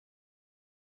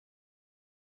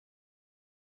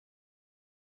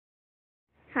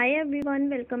Hi everyone,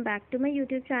 welcome back to my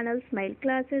YouTube channel Smile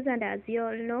Classes, and as you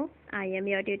all know, I am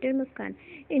your tutor Muskan.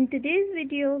 In today's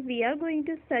video, we are going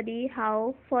to study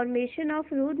how formation of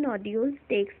root nodules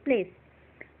takes place.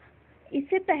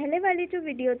 इससे पहले वाली जो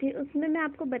video थी उसमें मैं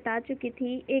आपको बता चुकी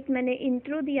थी, एक मैंने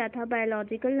इंट्रो दिया था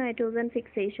बायोलॉजिकल नाइट्रोजन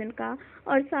फिक्सेशन का,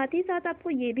 और साथ ही साथ आपको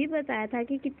ये भी बताया था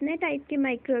कि कितने टाइप के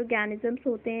माइक्रो ऑर्गेनिजम्स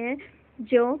होते हैं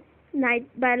जो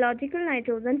बायोलॉजिकल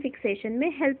नाइट्रोजन फिक्सेशन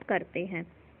में हेल्प करते हैं।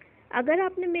 अगर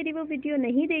आपने मेरी वो वीडियो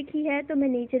नहीं देखी है तो मैं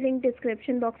नीचे लिंक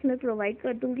डिस्क्रिप्शन बॉक्स में प्रोवाइड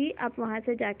कर दूंगी, आप वहां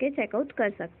से जाके चेकआउट कर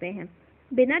सकते हैं।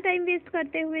 बिना टाइम वेस्ट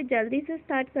करते हुए जल्दी से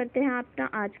स्टार्ट करते हैं अपना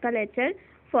आज का lecture,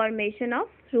 formation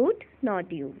of root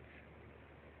nodules.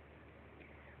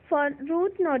 For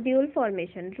root nodule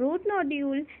formation, root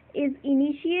nodule is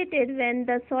initiated when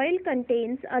the soil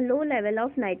contains a low level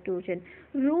of nitrogen.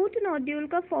 root nodule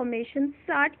का formation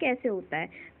start कैसे होता है,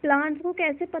 plants को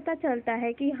कैसे पता चलता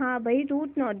है कि हाँ भाई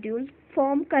root nodule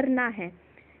form करना है?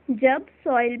 जब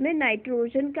soil में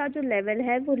नाइट्रोजन का जो लेवल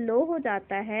है वो लो हो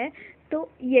जाता है, तो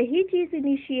यही चीज़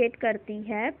इनिशिएट करती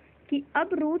है कि अब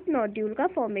रूट नोड्यूल का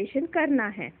फॉर्मेशन करना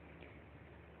है।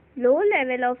 Low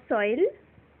level of soil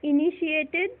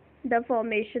initiated the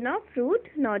formation of root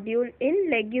nodule in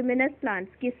leguminous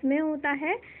plants. किस में होता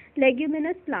है?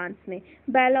 लेग्यूमिनस प्लांट्स में।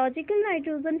 बायोलॉजिकल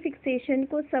नाइट्रोजन फिक्सेशन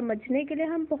को समझने के लिए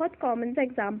हम बहुत कॉमन सा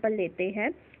एग्जांपल लेते हैं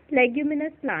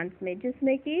लेग्यूमिनस प्लांट्स में,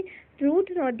 जिसमें कि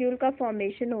रूट नोड्यूल का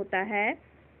फॉर्मेशन होता है।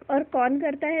 और कौन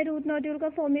करता है रूट नोड्यूल का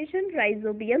formation?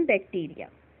 Rhizobium bacteria.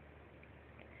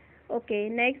 Okay,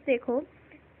 next देखो,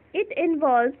 it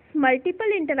involves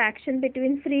multiple interaction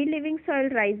between free living soil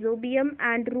rhizobium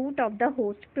and root of the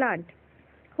host plant.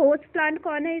 host plant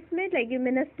कौन है इसमें?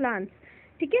 leguminous plants,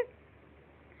 ठीक है।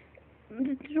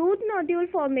 रूट नोड्यूल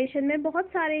फॉर्मेशन में बहुत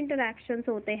सारे इंटरैक्शंस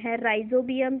होते हैं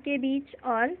राइजोबियम के बीच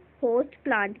और होस्ट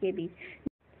प्लांट के बीच।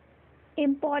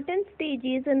 Important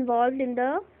stages involved in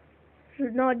the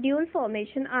nodule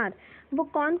formation are, वो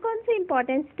कौन कौन से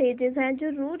इंपॉर्टेंट स्टेजेस हैं जो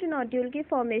रूट नोड्यूल की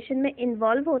फॉर्मेशन में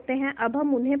इन्वॉल्व होते हैं? अब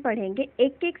हम उन्हें पढ़ेंगे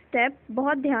एक एक स्टेप,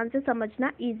 बहुत ध्यान से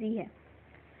समझना इजी है।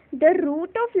 The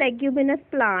root of leguminous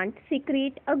plant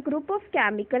secret a group of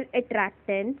chemical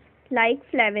attractants like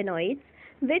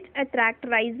flavonoids which attract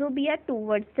rhizobia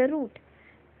towards the root.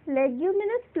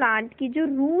 Leguminous plant की जो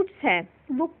रूट्स हैं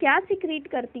वो क्या सीक्रेट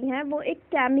करती हैं? वो एक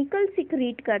केमिकल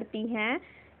सीक्रेट करती हैं,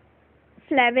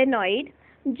 फ्लेवेनॉइड,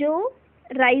 जो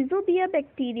राइजोबिया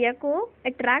बैक्टीरिया को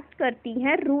अट्रैक्ट करती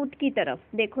हैं रूट की तरफ।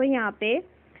 देखो यहाँ पे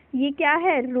ये क्या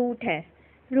है? रूट है,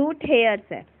 रूट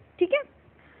हेयर्स है, ठीक है।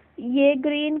 ये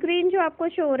ग्रीन ग्रीन जो आपको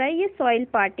शो हो रहा है ये सॉइल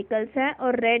पार्टिकल्स हैं,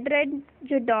 और रेड रेड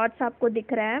जो डॉट्स आपको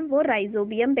दिख रहे हैं वो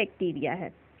राइजोबियम बैक्टीरिया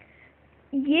है।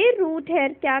 ये रूट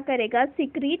हेयर क्या करेगा?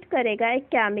 सीक्रेट करेगा एक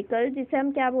केमिकल जिसे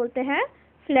हम क्या बोलते हैं?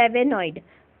 फ्लेवेनॉइड।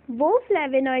 वो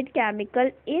flavonoid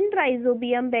chemical in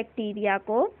rhizobium bacteria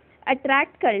को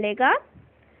अट्रैक्ट कर लेगा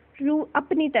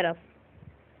अपनी तरफ,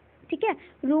 ठीक है।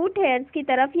 रूट हेयर्स की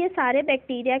तरफ ये सारे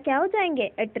बैक्टीरिया क्या हो जाएंगे?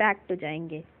 अट्रैक्ट हो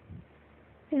जाएंगे।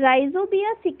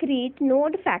 राइजोबिया सीक्रेट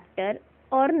नोड फैक्टर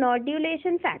और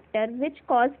नोड्यूलेशन factor which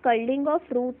cause curling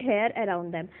of root hair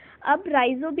around them. अब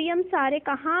राइजोबियम सारे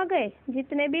कहाँ आ गए?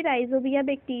 जितने भी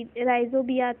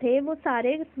राइजोबिया थे वो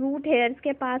सारे रूट हेयर्स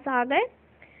के पास आ गए,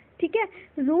 ठीक है।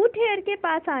 रूट हेयर के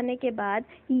पास आने के बाद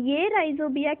ये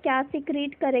राइजोबिया क्या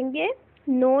सीक्रेट करेंगे?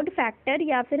 नोड फैक्टर,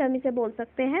 या फिर हम इसे बोल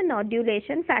सकते हैं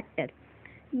नोड्यूलेशन फैक्टर।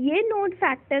 ये नोड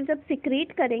फैक्टर जब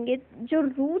सीक्रेट करेंगे, जो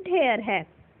रूट हेयर है,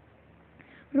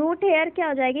 रूट हेयर क्या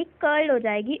हो जाएगी? कर्ल हो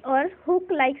जाएगी और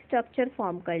हुक लाइक स्ट्रक्चर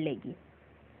फॉर्म कर लेगी।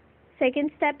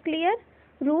 Second step clear?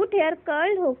 Root hair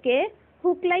curl होके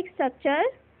हुक लाइक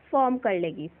स्ट्रक्चर फॉर्म कर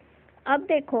लेगी। अब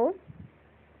देखो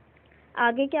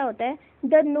आगे क्या होता है?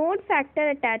 The node factor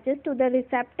attaches to the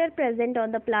receptor present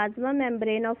on the plasma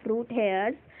membrane of root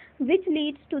hairs which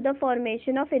leads to the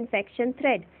formation of infection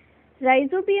thread.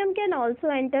 Rhizobium can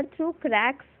also enter through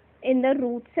cracks in the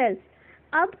root cells.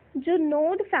 अब जो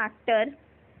node factor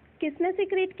किसने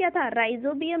secret किया था?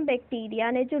 Rhizobium bacteria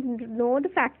ने जो node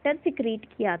factor secret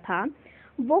किया था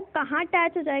वो कहाँ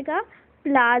अटैच हो जाएगा?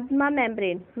 Plasma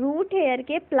membrane. रूट हेयर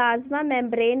के प्लाज्मा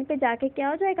मेम्ब्रेन पे जाके क्या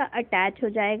हो जाएगा? अटैच हो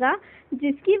जाएगा,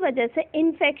 जिसकी वजह से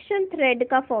इन्फेक्शन थ्रेड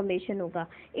का फॉर्मेशन होगा।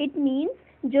 इट मीन्स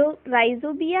जो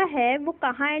राइजोबिया है वो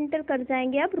कहाँ एंटर कर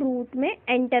जाएंगे? अब रूट में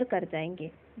एंटर कर जाएंगे।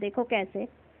 देखो कैसे,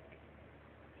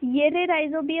 ये रे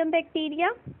राइजोबियम बैक्टीरिया,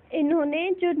 इन्होंने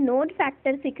जो नोड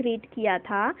फैक्टर सीक्रेट किया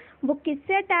था वो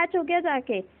किससे अटैच हो गया?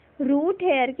 जाके रूट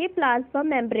हेयर के प्लाज्मा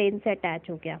मेम्ब्रेन से अटैच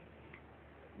हो गया।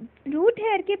 रूट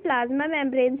हेयर के प्लाज्मा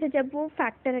मेम्ब्रेन से जब वो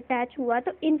फैक्टर अटैच हुआ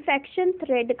तो इन्फेक्शन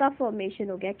थ्रेड का फॉर्मेशन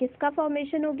हो गया। किसका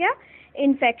फॉर्मेशन हो गया?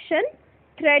 इन्फेक्शन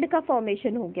थ्रेड का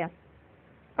फॉर्मेशन हो गया।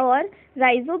 और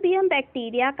राइजोबियम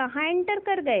बैक्टीरिया कहाँ एंटर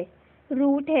कर गए?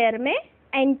 रूट हेयर में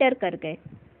एंटर कर गए।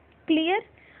 क्लियर?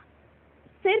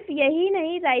 सिर्फ यही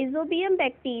नहीं, राइजोबियम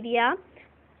बैक्टीरिया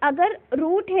अगर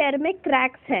रूट हेयर में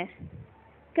क्रैक्स है,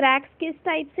 क्रैक्स किस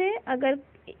टाइप से, अगर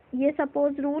ये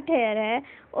सपोज रूट हेयर है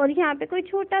और यहाँ पे कोई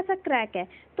छोटा सा क्रैक है,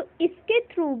 तो इसके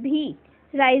थ्रू भी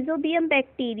राइजोबियम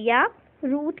बैक्टीरिया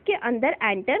रूट के अंदर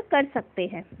एंटर कर सकते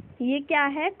हैं। ये क्या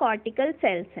है? कॉर्टिकल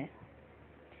सेल्स है।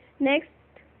 Next,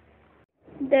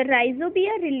 the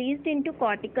rhizobia released into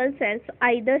cortical cells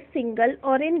either single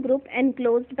or in group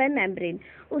enclosed by membrane।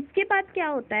 उसके बाद क्या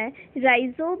होता है?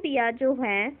 राइजोबिया जो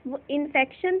है वो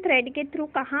इन्फेक्शन थ्रेड के थ्रू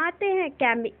कहाँ आते हैं?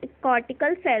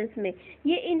 कॉर्टिकल सेल्स में।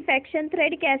 ये इन्फेक्शन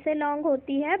थ्रेड कैसे लॉन्ग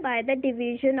होती है? By the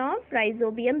division of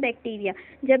rhizobium bacteria.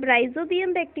 जब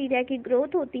राइजोबियम बैक्टीरिया की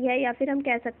ग्रोथ होती है, या फिर हम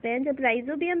कह सकते हैं जब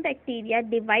राइजोबियम बैक्टीरिया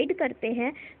डिवाइड करते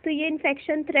हैं, तो ये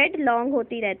इन्फेक्शन थ्रेड लॉन्ग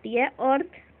होती रहती है और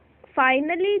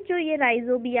फाइनली जो ये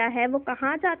राइजोबिया है वो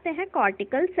कहाँ जाते हैं?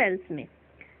 कॉर्टिकल सेल्स में।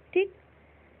 ठीक।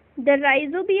 The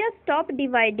rhizobia stop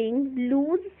dividing,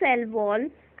 loose cell wall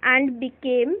and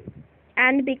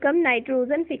become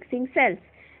nitrogen fixing sales.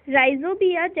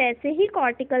 Rhizobia जैसे ही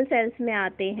कॉर्टिकल सेल्स में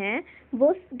आते हैं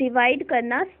वो डिवाइड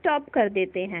करना स्टॉप कर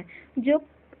देते हैं। जो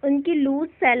उनकी लूज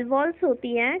सेल वॉल्स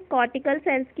होती हैं, कॉर्टिकल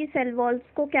सेल्स की सेल वॉल्स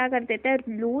को क्या कर देते हैं?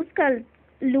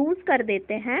 लूज कर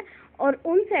देते हैं और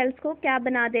उन सेल्स को क्या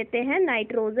बना देते हैं?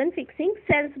 नाइट्रोजन फिक्सिंग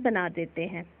सेल्स बना देते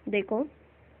हैं। देखो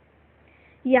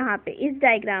यहाँ पे इस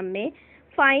डायग्राम में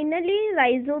फाइनली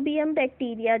राइजोबियम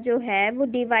बैक्टीरिया जो है वो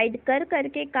डिवाइड कर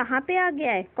करके कहाँ पे आ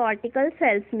गया है? कॉर्टिकल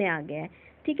सेल्स में आ गया है।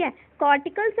 ठीक है।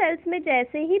 कॉर्टिकल सेल्स में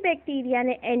जैसे ही बैक्टीरिया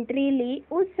ने एंट्री ली,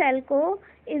 उस सेल को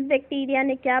इस बैक्टीरिया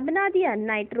ने क्या बना दिया?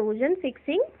 नाइट्रोजन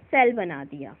फिक्सिंग सेल बना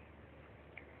दिया।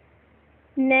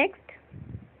 Next,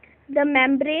 the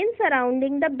membrane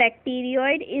surrounding the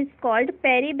bacterioid is called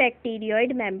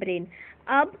peribacterioid membrane।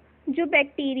 अब जो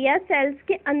बैक्टीरिया सेल्स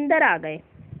के अंदर आ गए,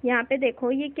 यहाँ पे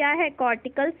देखो ये क्या है?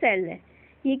 कॉर्टिकल सेल है।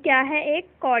 ये क्या है? एक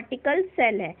कॉर्टिकल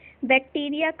सेल है।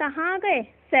 बैक्टीरिया कहाँ आ गए?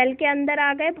 सेल के अंदर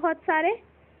आ गए बहुत सारे।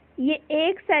 ये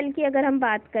एक सेल की अगर हम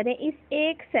बात करें, इस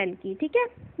एक सेल की, ठीक है,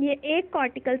 ये एक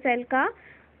कॉर्टिकल सेल का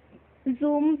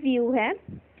जूम व्यू है।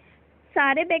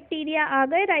 सारे बैक्टीरिया आ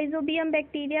गए, राइजोबियम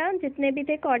बैक्टीरिया जितने भी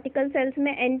थे कॉर्टिकल सेल्स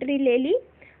में एंट्री ले ली।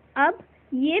 अब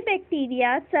ये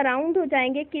बैक्टीरिया सराउंड हो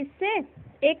जाएंगे किससे?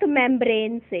 एक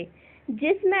मेम्ब्रेन से।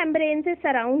 जिस मेम्ब्रेन से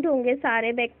सराउंड होंगे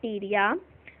सारे बैक्टीरिया,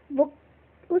 वो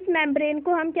उस मेम्ब्रेन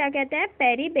को हम क्या कहते हैं?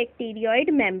 पेरीबैक्टीरियोइड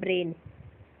मेम्ब्रेन।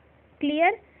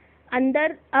 क्लियर?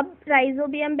 अंदर अब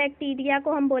राइजोबियम बैक्टीरिया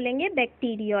को हम बोलेंगे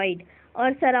बैक्टीरियोइड,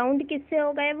 और सराउंड किससे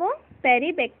हो गए वो?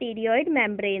 पेरीबैक्टीरियोइड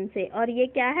मेम्ब्रेन से। और ये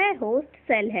क्या है? होस्ट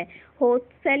सेल है।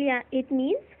 होस्ट सेल या it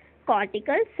means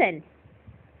cortical cell.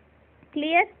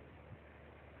 Clear?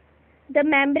 The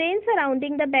membrane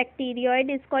surrounding the बैक्टीरियोइड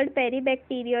is called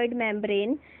पेरीबैक्टीरियोइड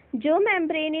membrane. जो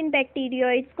मेम्ब्रेन इन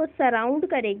बैक्टीरियोइड्स को सराउंड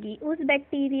करेगी,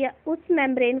 उस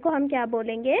मेम्ब्रेन को हम क्या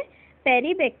बोलेंगे?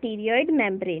 पेरीबैक्टीरियोइड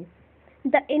membrane.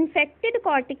 The infected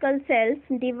cortical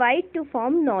sales divide two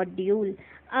form nodule.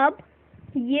 अब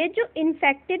ये जो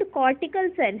इन्फेक्टेड कॉर्टिकल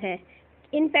सेल है,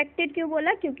 इन्फेक्टेड क्यों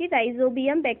बोला? क्योंकि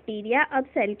राइजोबियम बैक्टीरिया अब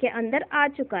सेल के अंदर आ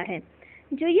चुका है।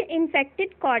 जो ये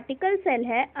इन्फेक्टेड कॉर्टिकल सेल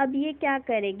है, अब ये क्या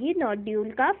करेगी?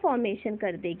 नोड्यूल का फॉर्मेशन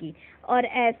कर देगी, और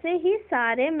ऐसे ही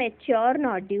सारे मैच्योर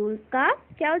नोड्यूल्स का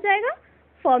क्या हो जाएगा?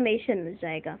 फॉर्मेशन हो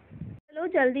जाएगा। चलो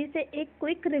जल्दी से एक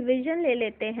क्विक रिवीजन ले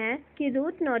लेते हैं कि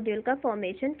रूट नोड्यूल का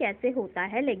फॉर्मेशन कैसे होता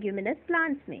है लेग्यूमिनस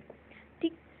प्लांट्स में।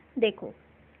 ठीक, देखो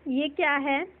ये क्या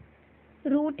है?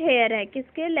 रूट हेयर है।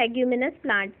 किसके? लेग्यूमिनस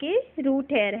प्लांट के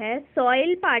रूट हेयर है।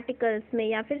 सॉइल पार्टिकल्स में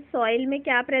या फिर सॉइल में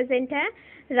क्या प्रेजेंट है?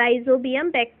 राइजोबियम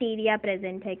बैक्टीरिया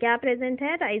प्रेजेंट है। क्या प्रेजेंट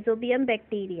है? Rhizobium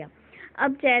bacteria.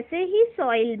 अब जैसे ही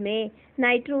सॉइल में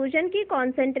नाइट्रोजन की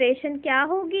कॉन्सेंट्रेशन क्या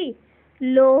होगी?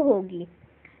 लो होगी।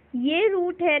 ये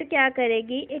रूट हेयर क्या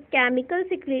करेगी? एक केमिकल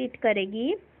सिक्रीट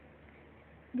करेगी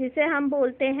जिसे हम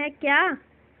बोलते हैं क्या?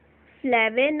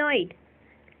 फ्लेवेनॉइड।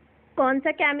 कौन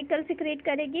सा केमिकल सिक्रीट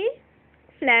करेगी?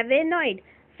 फ्लेवेनॉइड।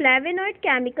 फ्लेवेनॉइड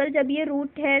केमिकल जब ये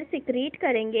रूट हेयर सिक्रीट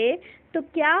करेंगे तो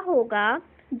क्या होगा?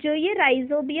 जो ये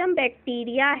राइजोबियम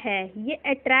बैक्टीरिया है ये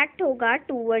अट्रैक्ट होगा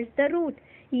टूवर्ड्स द रूट।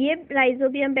 ये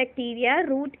राइजोबियम बैक्टीरिया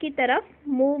रूट की तरफ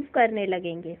मूव करने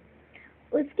लगेंगे।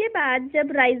 उसके बाद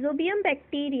जब राइजोबियम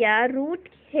बैक्टीरिया रूट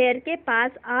हेयर के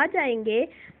पास आ जाएंगे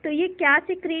तो ये क्या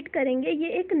सिक्रीट करेंगे? ये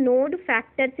एक नोड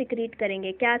फैक्टर सिक्रीट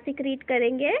करेंगे। क्या सिक्रीट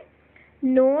करेंगे?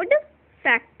 Node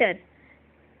factor.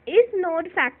 इस नोड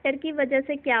फैक्टर की वजह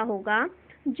से क्या होगा?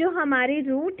 जो हमारी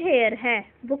रूट हेयर है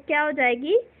वो क्या हो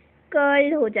जाएगी?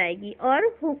 कर्ल हो जाएगी और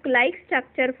हुक लाइक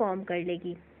स्ट्रक्चर फॉर्म कर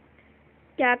लेगी।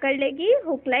 क्या कर लेगी,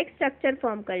 हुक लाइक स्ट्रक्चर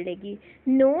फॉर्म कर लेगी।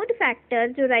 नोड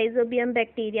फैक्टर जो राइजोबियम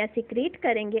बैक्टीरिया सिक्रीट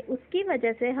करेंगे उसकी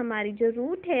वजह से हमारी जो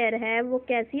रूट हेयर है वो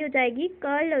कैसी हो जाएगी,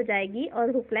 कर्ल हो जाएगी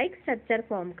और हुक लाइक स्ट्रक्चर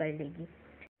फॉर्म कर लेगी।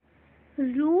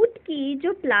 रूट की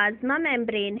जो प्लाज्मा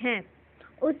मेम्ब्रेन है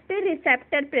उस पर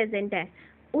रिसेप्टर प्रेजेंट है,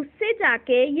 उससे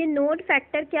जाके ये नोड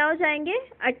फैक्टर क्या हो जाएंगे,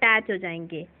 अटैच हो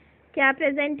जाएंगे। क्या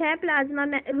प्रेजेंट है, प्लाज्मा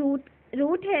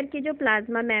रूट हेयर की जो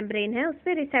प्लाज्मा मेम्ब्रेन है उस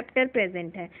पर रिसेप्टर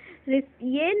प्रेजेंट है।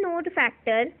 ये नोड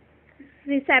फैक्टर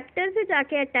रिसेप्टर से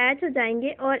जाके अटैच हो जाएंगे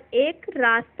और एक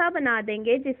रास्ता बना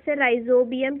देंगे जिससे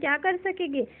राइजोबियम क्या कर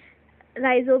सकेंगे,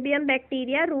 राइजोबियम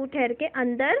बैक्टीरिया रूट हेयर के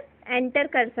अंदर एंटर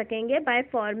कर सकेंगे बाय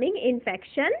फॉर्मिंग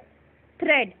इन्फेक्शन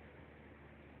थ्रेड।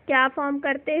 क्या फॉर्म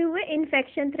करते हुए,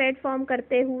 इन्फेक्शन थ्रेड फॉर्म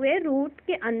करते हुए रूट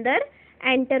के अंदर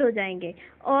एंटर हो जाएंगे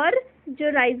और जो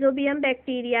राइजोबियम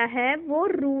बैक्टीरिया है वो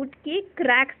रूट की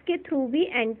क्रैक्स के थ्रू भी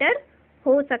एंटर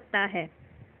हो सकता है।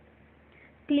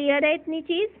 क्लियर है इतनी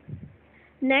चीज?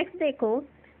 नेक्स्ट देखो,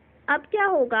 अब क्या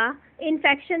होगा,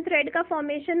 इन्फेक्शन थ्रेड का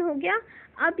फॉर्मेशन हो गया।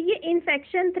 अब ये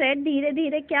इन्फेक्शन थ्रेड धीरे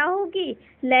धीरे क्या होगी,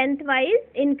 लेंथ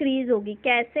वाइज इंक्रीज होगी।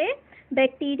 कैसे,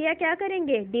 बैक्टीरिया क्या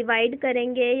करेंगे, डिवाइड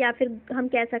करेंगे या फिर हम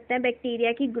कह सकते हैं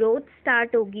बैक्टीरिया की ग्रोथ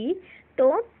स्टार्ट होगी।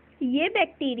 तो ये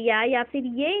बैक्टीरिया या फिर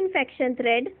ये इन्फेक्शन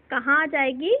थ्रेड कहाँ आ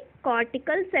जाएगी,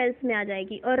 कॉर्टिकल सेल्स में आ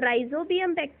जाएगी और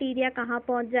राइजोबियम बैक्टीरिया कहाँ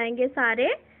पहुँच जाएंगे, सारे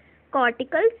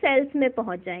कॉर्टिकल सेल्स में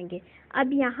पहुँच जाएंगे।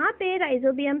 अब यहाँ पे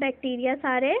राइजोबियम बैक्टीरिया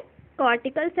सारे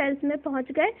कॉर्टिकल सेल्स में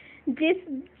पहुँच गए।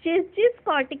 जिस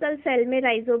कॉर्टिकल सेल में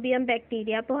राइजोबियम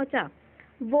बैक्टीरिया पहुँचा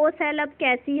वो सेल अब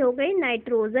कैसी हो गई,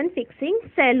 नाइट्रोजन फिक्सिंग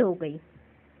सेल हो गई।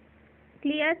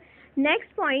 क्लियर?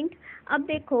 नेक्स्ट पॉइंट, अब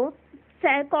देखो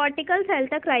कॉर्टिकल सेल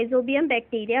तक राइजोबियम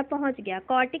बैक्टीरिया पहुंच गया।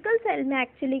 कॉर्टिकल सेल में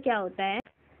एक्चुअली क्या होता है,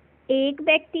 एक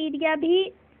बैक्टीरिया भी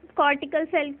कॉर्टिकल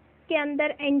सेल के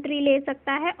अंदर एंट्री ले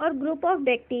सकता है और ग्रुप ऑफ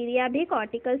बैक्टीरिया भी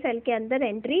कॉर्टिकल सेल के अंदर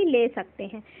एंट्री ले सकते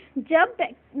हैं। जब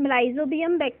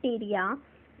राइजोबियम बैक्टीरिया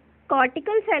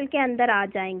कॉर्टिकल सेल के अंदर आ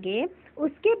जाएंगे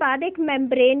उसके बाद एक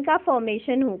मेम्ब्रेन का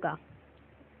फॉर्मेशन होगा।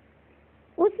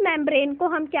 उस मेम्ब्रेन को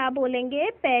हम क्या बोलेंगे,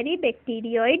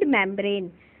 पेरीबैक्टीरियोइड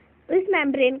मेम्ब्रेन। इस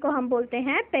मेम्ब्रेन को हम बोलते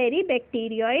हैं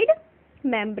पेरीबैक्टीरियोइड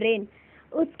मेम्ब्रेन।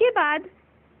 उसके बाद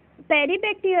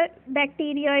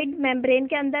पेरीबैक्टीरियोइड मेम्ब्रेन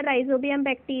के अंदर राइजोबियम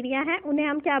बैक्टीरिया हैं, उन्हें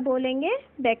हम क्या बोलेंगे,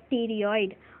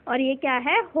 बैक्टीरियोइड। और ये क्या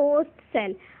है, होस्ट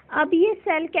सेल। अब ये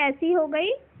सेल कैसी हो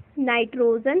गई,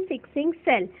 नाइट्रोजन फिक्सिंग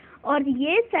सेल। और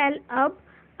ये सेल अब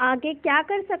आगे क्या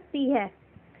कर सकती है,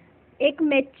 एक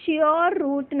मैच्योर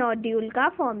रूट नोड्यूल का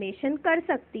फॉर्मेशन कर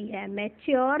सकती है।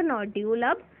 मैच्योर नोड्यूल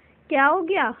अब क्या हो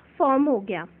गया, फॉर्म हो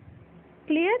गया।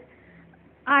 क्लियर?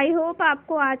 आई होप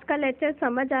आपको आज का लेक्चर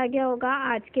समझ आ गया होगा।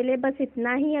 आज के लिए बस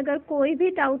इतना ही। अगर कोई भी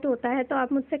डाउट होता है तो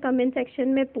आप मुझसे कमेंट सेक्शन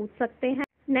में पूछ सकते हैं।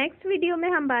 नेक्स्ट वीडियो में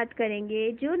हम बात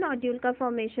करेंगे जो नोड्यूल का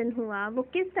फॉर्मेशन हुआ वो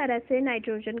किस तरह से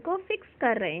नाइट्रोजन को फिक्स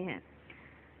कर रहे हैं।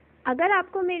 अगर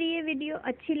आपको मेरी ये वीडियो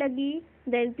अच्छी लगी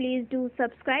then please do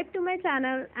subscribe to my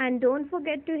channel and don't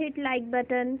forget to hit like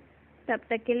button. तब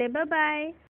तक के लिए बाय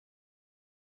बाय।